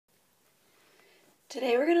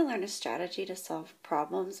Today we're going to learn a strategy to solve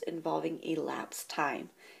problems involving elapsed time,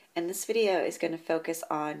 and this video is going to focus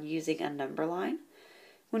on using a number line.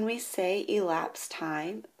 When we say elapsed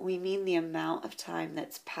time, we mean the amount of time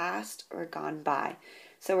that's passed or gone by.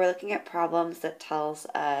 So we're looking at problems that tells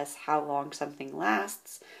us how long something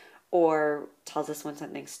lasts, or tells us when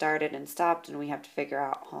something started and stopped, and we have to figure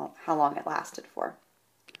out how long it lasted for.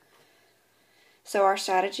 So our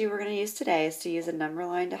strategy we're going to use today is to use a number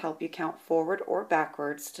line to help you count forward or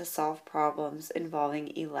backwards to solve problems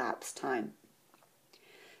involving elapsed time.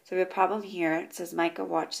 So we have a problem here. It says Micah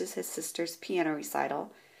watches his sister's piano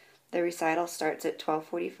recital. The recital starts at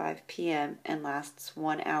 12:45 p.m. and lasts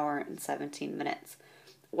 1 hour and 17 minutes.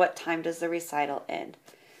 What time does the recital end?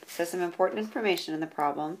 So some important information in the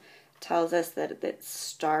problem tells us that it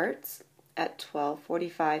starts at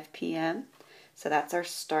 12:45 p.m. So that's our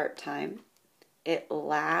start time. It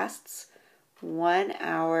lasts 1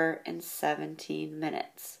 hour and 17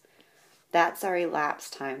 minutes. That's our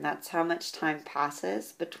elapsed time. That's how much time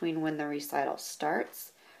passes between when the recital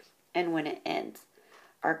starts and when it ends.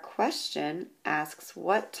 Our question asks,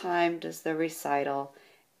 what time does the recital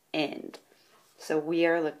end? So we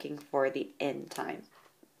are looking for the end time.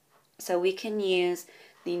 So we can use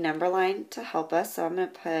the number line to help us. So I'm going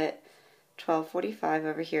to put 12:45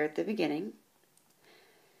 over here at the beginning.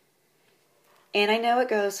 And I know it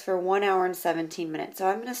goes for 1 hour and 17 minutes, so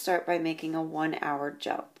I'm going to start by making a 1 hour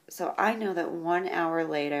jump. So I know that 1 hour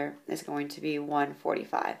later is going to be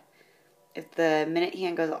 1:45. If the minute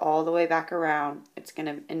hand goes all the way back around, it's going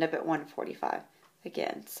to end up at 1:45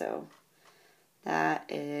 again. So that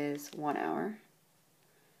is 1 hour.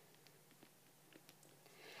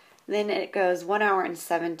 Then it goes 1 hour and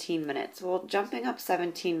 17 minutes. Well, jumping up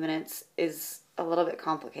 17 minutes is a little bit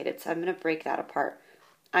complicated, so I'm going to break that apart.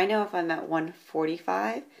 I know if I'm at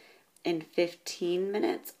 1:45 in 15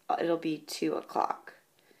 minutes, it'll be 2 o'clock.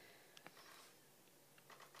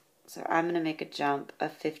 So I'm going to make a jump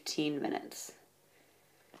of 15 minutes.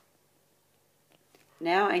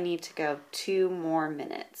 Now I need to go 2 more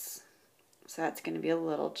minutes. So that's going to be a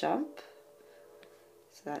little jump.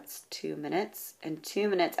 So that's 2 minutes. And 2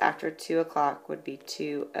 minutes after 2 o'clock would be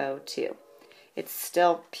 2:02. It's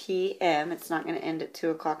still p.m. It's not going to end at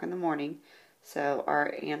 2 o'clock in the morning. So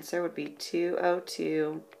our answer would be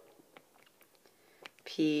 2:02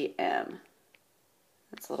 p.m.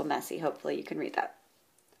 That's a little messy. Hopefully you can read that.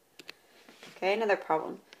 Okay, another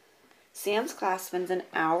problem. Sam's class spends 1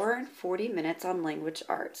 hour and 40 minutes on language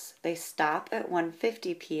arts. They stop at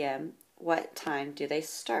 1:50 p.m. What time do they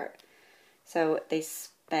start? So they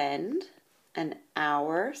spend an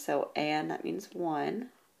hour, so and that means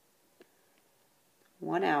 1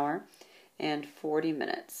 hour. And 40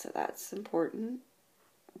 minutes, so that's important.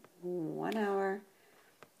 1 hour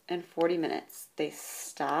and 40 minutes. They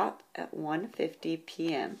stop at 1:50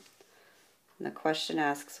 p.m. And the question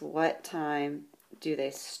asks, what time do they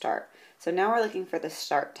start? So now we're looking for the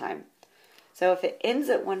start time. So if it ends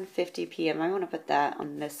at 1:50 p.m., I want to put that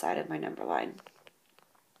on this side of my number line.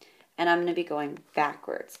 And I'm going to be going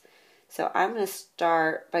backwards. So I'm going to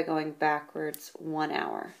start by going backwards 1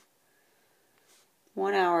 hour.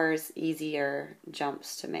 1 hour is easier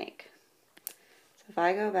jumps to make. So if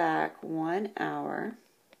I go back 1 hour,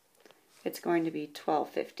 it's going to be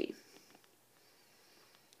 12:50.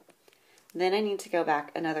 Then I need to go back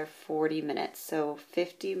another 40 minutes. So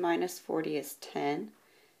 50 minus 40 is 10.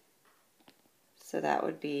 So that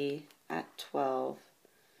would be at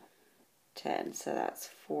 12:10. So that's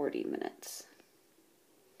 40 minutes.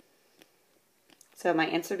 So my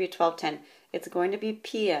answer would be 12:10. It's going to be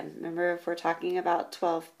p.m. Remember, if we're talking about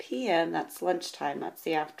 12 p.m., that's lunchtime. That's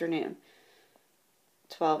the afternoon.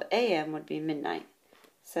 12 a.m. would be midnight.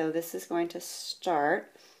 So this is going to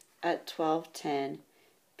start at 12:10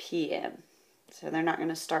 p.m. So they're not going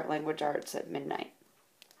to start language arts at midnight.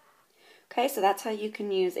 Okay, so that's how you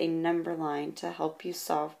can use a number line to help you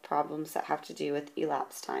solve problems that have to do with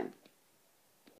elapsed time.